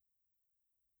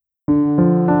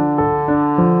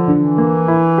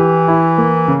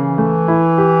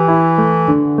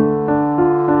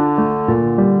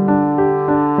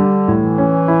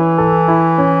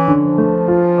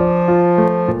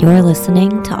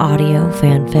listening to Audio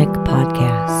Fanfic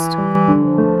Podcast.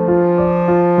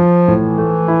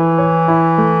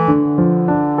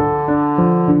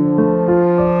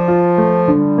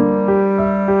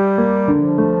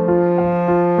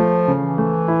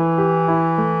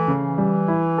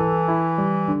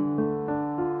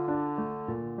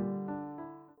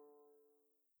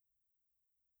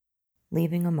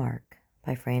 Leaving a Mark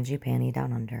by Frangipani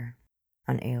Down Under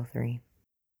on AO3.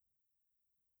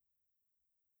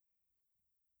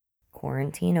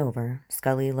 Quarantine over,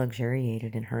 Scully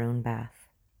luxuriated in her own bath.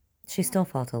 She still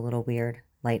felt a little weird,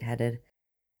 lightheaded,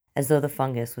 as though the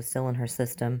fungus was still in her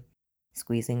system,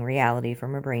 squeezing reality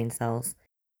from her brain cells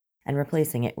and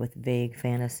replacing it with vague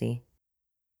fantasy.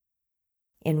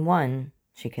 In one,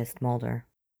 she kissed Mulder.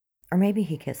 Or maybe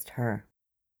he kissed her.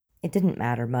 It didn't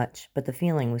matter much, but the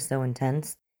feeling was so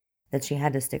intense that she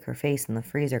had to stick her face in the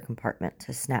freezer compartment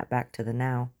to snap back to the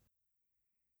now.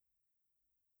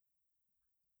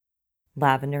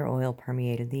 Lavender oil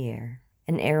permeated the air,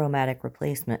 an aromatic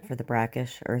replacement for the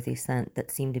brackish, earthy scent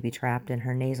that seemed to be trapped in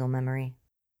her nasal memory.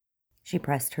 She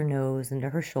pressed her nose into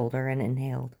her shoulder and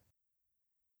inhaled.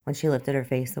 When she lifted her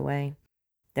face away,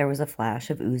 there was a flash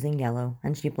of oozing yellow,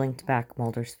 and she blinked back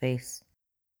Mulder's face.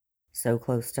 So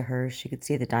close to hers she could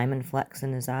see the diamond flecks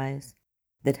in his eyes,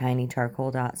 the tiny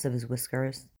charcoal dots of his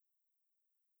whiskers.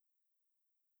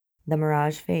 The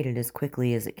mirage faded as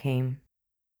quickly as it came.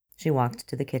 She walked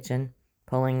to the kitchen,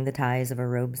 pulling the ties of her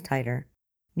robes tighter,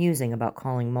 musing about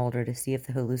calling Mulder to see if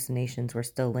the hallucinations were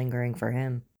still lingering for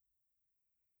him.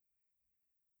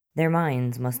 Their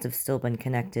minds must have still been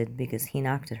connected because he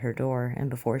knocked at her door, and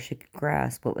before she could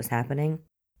grasp what was happening,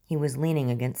 he was leaning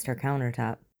against her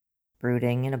countertop,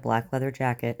 brooding in a black leather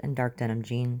jacket and dark denim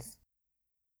jeans.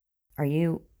 Are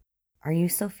you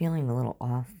still feeling a little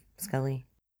off, Scully?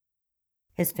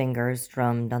 His fingers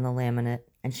drummed on the laminate,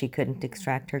 and she couldn't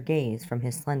extract her gaze from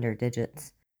his slender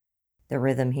digits. The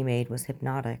rhythm he made was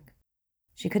hypnotic.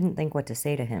 She couldn't think what to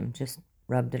say to him, just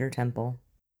rubbed at her temple.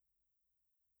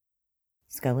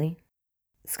 Scully?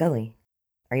 Scully,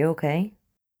 are you okay?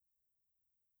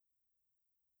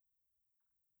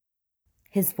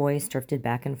 His voice drifted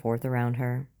back and forth around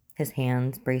her. His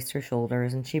hands braced her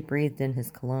shoulders, and she breathed in his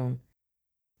cologne,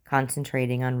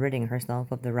 concentrating on ridding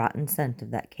herself of the rotten scent of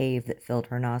that cave that filled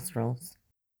her nostrils.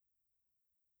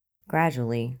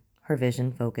 Gradually, her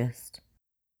vision focused.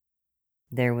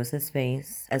 There was his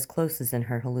face, as close as in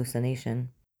her hallucination,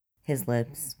 his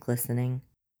lips glistening,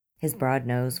 his broad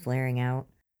nose flaring out,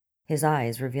 his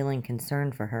eyes revealing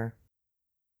concern for her.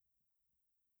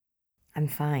 I'm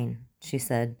fine, she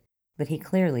said, but he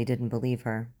clearly didn't believe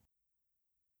her.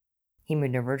 He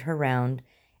maneuvered her round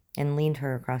and leaned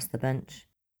her across the bench.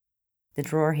 The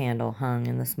drawer handle hung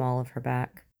in the small of her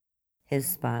back, his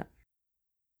spot.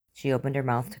 She opened her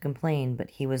mouth to complain,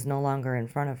 but he was no longer in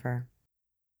front of her.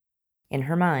 In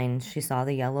her mind, she saw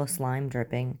the yellow slime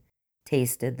dripping,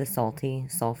 tasted the salty,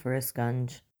 sulphurous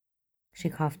gunge. She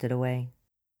coughed it away.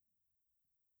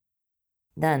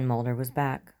 Then Mulder was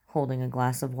back, holding a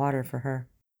glass of water for her.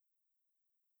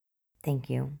 Thank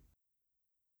you.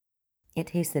 It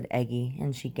tasted eggy,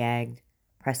 and she gagged,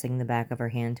 pressing the back of her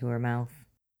hand to her mouth.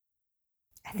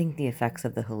 I think the effects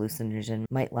of the hallucinogen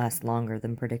might last longer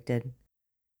than predicted.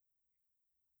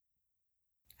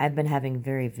 I've been having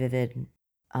very vivid,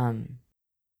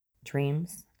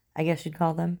 dreams, I guess you'd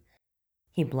call them.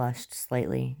 He blushed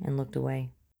slightly and looked away.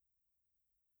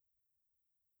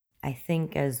 I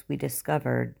think as we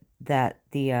discovered that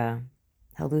the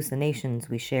hallucinations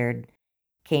we shared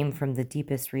came from the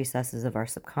deepest recesses of our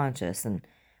subconscious, and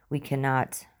we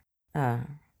cannot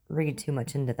read too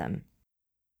much into them.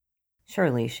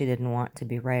 Surely she didn't want to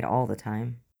be right all the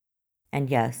time. And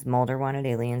yes, Mulder wanted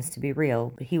aliens to be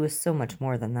real, but he was so much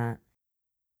more than that.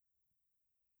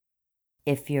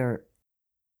 If your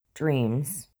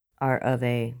dreams are of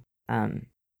a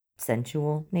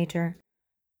sensual nature,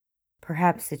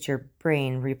 perhaps it's your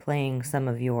brain replaying some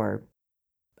of your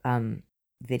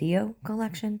video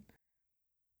collection?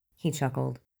 He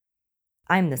chuckled.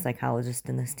 I'm the psychologist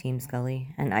in this team,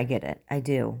 Scully, and I get it. I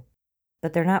do.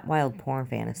 But they're not wild porn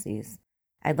fantasies.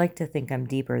 I'd like to think I'm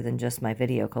deeper than just my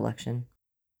video collection.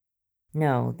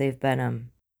 No, they've been,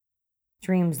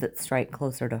 dreams that strike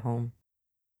closer to home.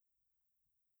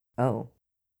 Oh.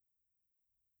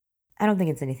 I don't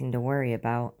think it's anything to worry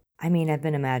about. I mean, I've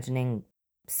been imagining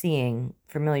seeing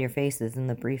familiar faces in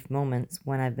the brief moments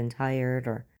when I've been tired,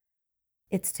 or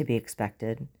it's to be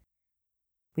expected.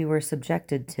 We were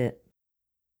subjected to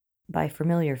by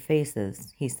familiar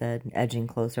faces, he said, edging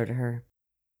closer to her.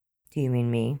 Do you mean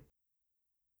me?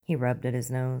 He rubbed at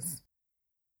his nose.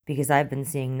 Because I've been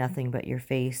seeing nothing but your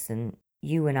face, and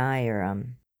you and I are,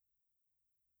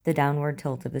 The downward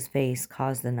tilt of his face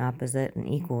caused an opposite and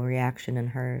equal reaction in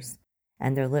hers,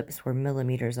 and their lips were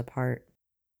millimeters apart,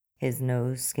 his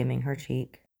nose skimming her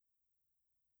cheek.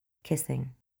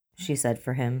 Kissing, she said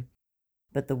for him,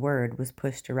 but the word was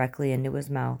pushed directly into his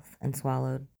mouth and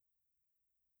swallowed.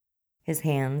 His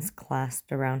hands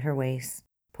clasped around her waist,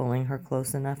 pulling her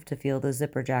close enough to feel the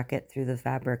zipper jacket through the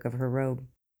fabric of her robe.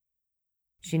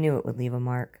 She knew it would leave a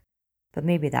mark, but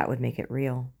maybe that would make it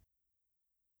real.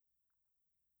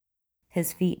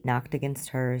 His feet knocked against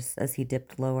hers as he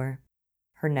dipped lower,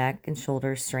 her neck and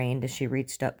shoulders strained as she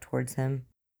reached up towards him.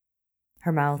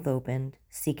 Her mouth opened,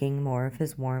 seeking more of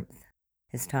his warmth,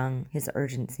 his tongue, his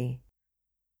urgency.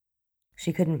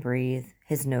 She couldn't breathe,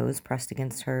 his nose pressed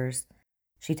against hers.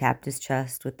 She tapped his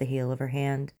chest with the heel of her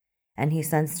hand, and he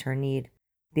sensed her need,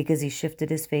 because he shifted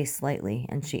his face slightly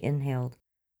and she inhaled,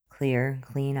 clear,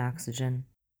 clean oxygen.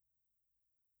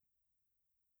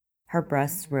 Her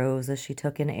breasts rose as she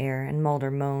took in air, and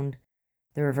Mulder moaned,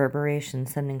 the reverberation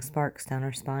sending sparks down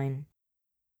her spine.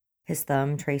 His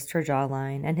thumb traced her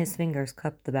jawline, and his fingers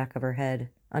cupped the back of her head,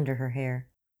 under her hair.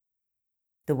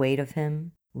 The weight of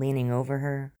him, leaning over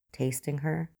her, tasting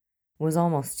her, was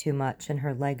almost too much, and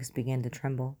her legs began to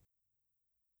tremble.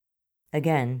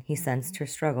 Again, he sensed her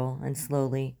struggle and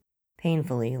slowly,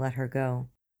 painfully let her go,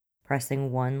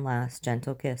 pressing one last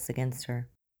gentle kiss against her.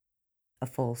 A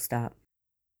full stop.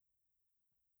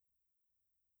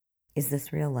 Is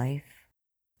this real life?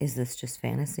 Is this just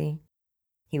fantasy?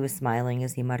 He was smiling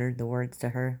as he muttered the words to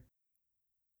her.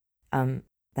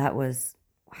 That was...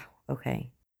 Wow,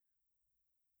 okay.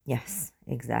 Yes,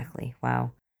 exactly.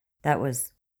 Wow. That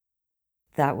was...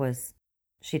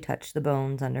 She touched the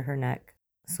bones under her neck,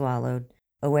 swallowed,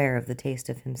 aware of the taste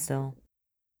of him still.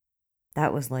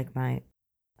 That was like my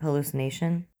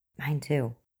hallucination? Mine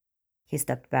too. He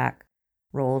stepped back,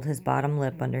 rolled his bottom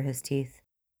lip under his teeth.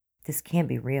 This can't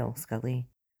be real, Scully.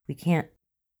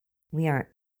 We aren't.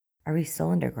 Are we still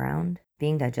underground,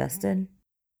 being digested?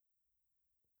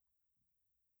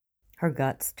 Her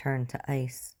guts turned to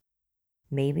ice.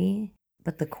 Maybe,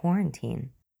 but the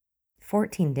quarantine.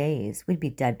 14 days, we'd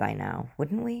be dead by now,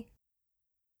 wouldn't we?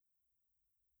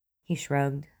 He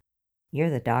shrugged. You're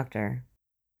the doctor.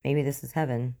 Maybe this is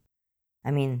heaven.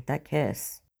 I mean, that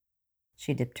kiss.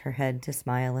 She dipped her head to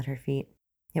smile at her feet.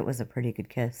 It was a pretty good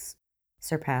kiss.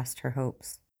 Surpassed her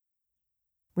hopes.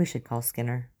 We should call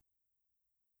Skinner.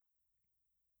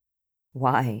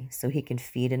 Why? So he can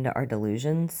feed into our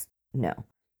delusions? No.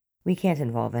 We can't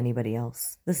involve anybody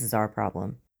else. This is our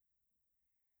problem.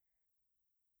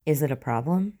 Is it a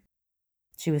problem?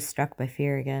 She was struck by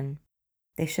fear again.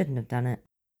 They shouldn't have done it.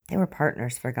 They were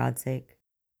partners, for God's sake.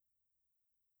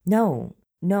 No,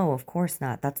 of course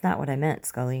not. That's not what I meant,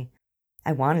 Scully.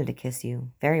 I wanted to kiss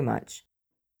you, very much.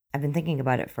 I've been thinking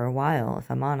about it for a while, if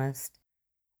I'm honest.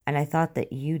 And I thought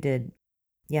that you did.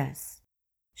 Yes,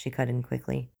 she cut in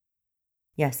quickly.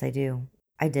 Yes, I do.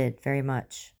 I did, very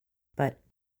much. But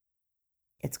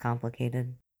it's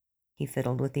complicated. He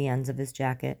fiddled with the ends of his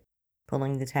jacket,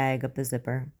 pulling the tag up the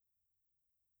zipper.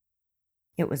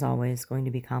 It was always going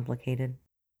to be complicated.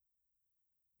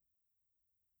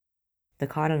 The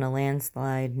caught in a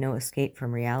landslide, no escape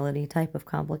from reality type of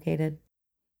complicated?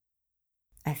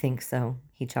 I think so,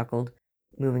 he chuckled,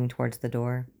 moving towards the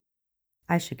door.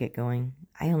 I should get going.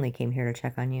 I only came here to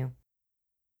check on you.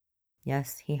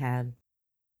 Yes, he had.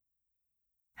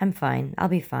 I'm fine. I'll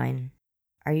be fine.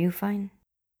 Are you fine?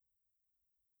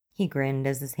 He grinned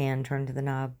as his hand turned to the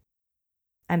knob.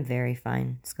 I'm very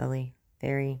fine, Scully.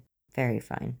 Very, very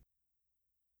fine.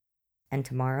 And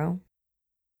tomorrow?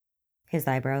 His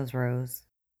eyebrows rose.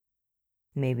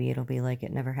 Maybe it'll be like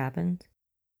it never happened?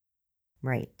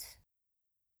 Right.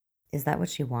 Is that what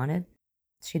she wanted?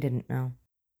 She didn't know.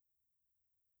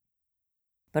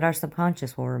 But our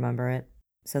subconscious will remember it,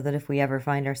 so that if we ever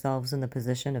find ourselves in the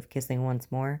position of kissing once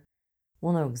more,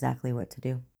 we'll know exactly what to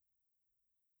do.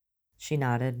 She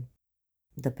nodded.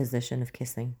 The position of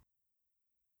kissing.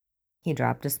 He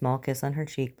dropped a small kiss on her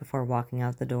cheek before walking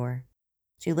out the door.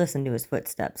 She listened to his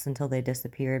footsteps until they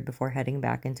disappeared before heading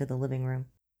back into the living room,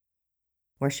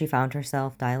 where she found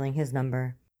herself dialing his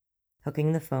number,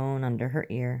 hooking the phone under her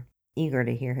ear, eager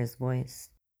to hear his voice.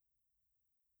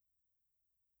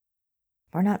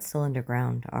 We're not still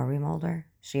underground, are we, Mulder?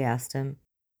 She asked him,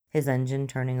 his engine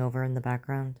turning over in the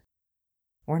background.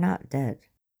 We're not dead.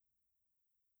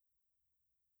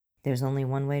 There's only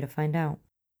one way to find out.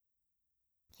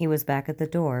 He was back at the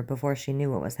door before she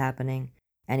knew what was happening,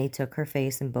 and he took her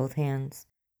face in both hands,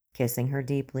 kissing her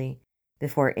deeply,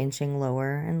 before inching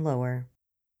lower and lower,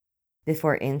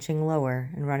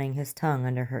 and running his tongue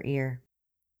under her ear,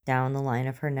 down the line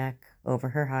of her neck, over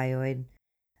her hyoid,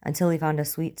 until he found a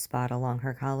sweet spot along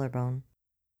her collarbone.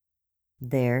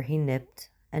 There he nipped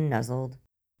and nuzzled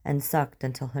and sucked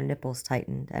until her nipples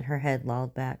tightened and her head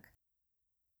lolled back.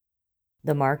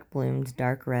 The mark bloomed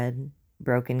dark red,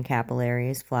 broken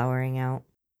capillaries flowering out.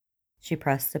 She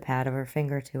pressed a pad of her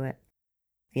finger to it,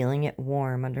 feeling it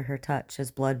warm under her touch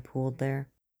as blood pooled there.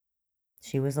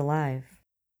 She was alive.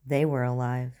 They were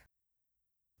alive.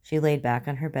 She laid back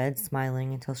on her bed,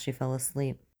 smiling until she fell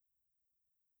asleep.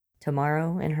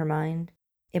 Tomorrow, in her mind,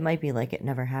 it might be like it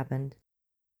never happened,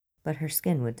 but her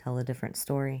skin would tell a different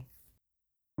story.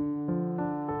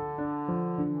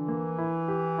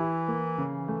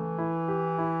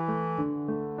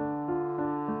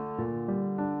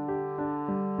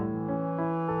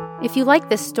 If you like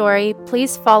this story,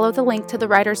 please follow the link to the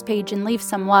writer's page and leave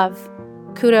some love.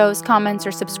 Kudos, comments,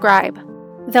 or subscribe.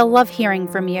 They'll love hearing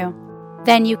from you.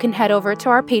 Then you can head over to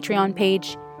our Patreon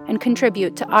page and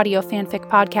contribute to Audio Fanfic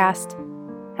Podcast.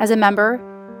 As a member,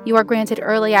 you are granted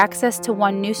early access to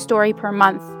one new story per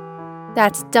month.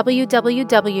 That's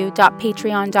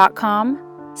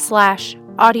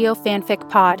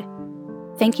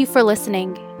www.patreon.com/audiofanficpod. Thank you for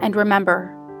listening, and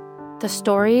remember, the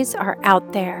stories are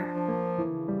out there.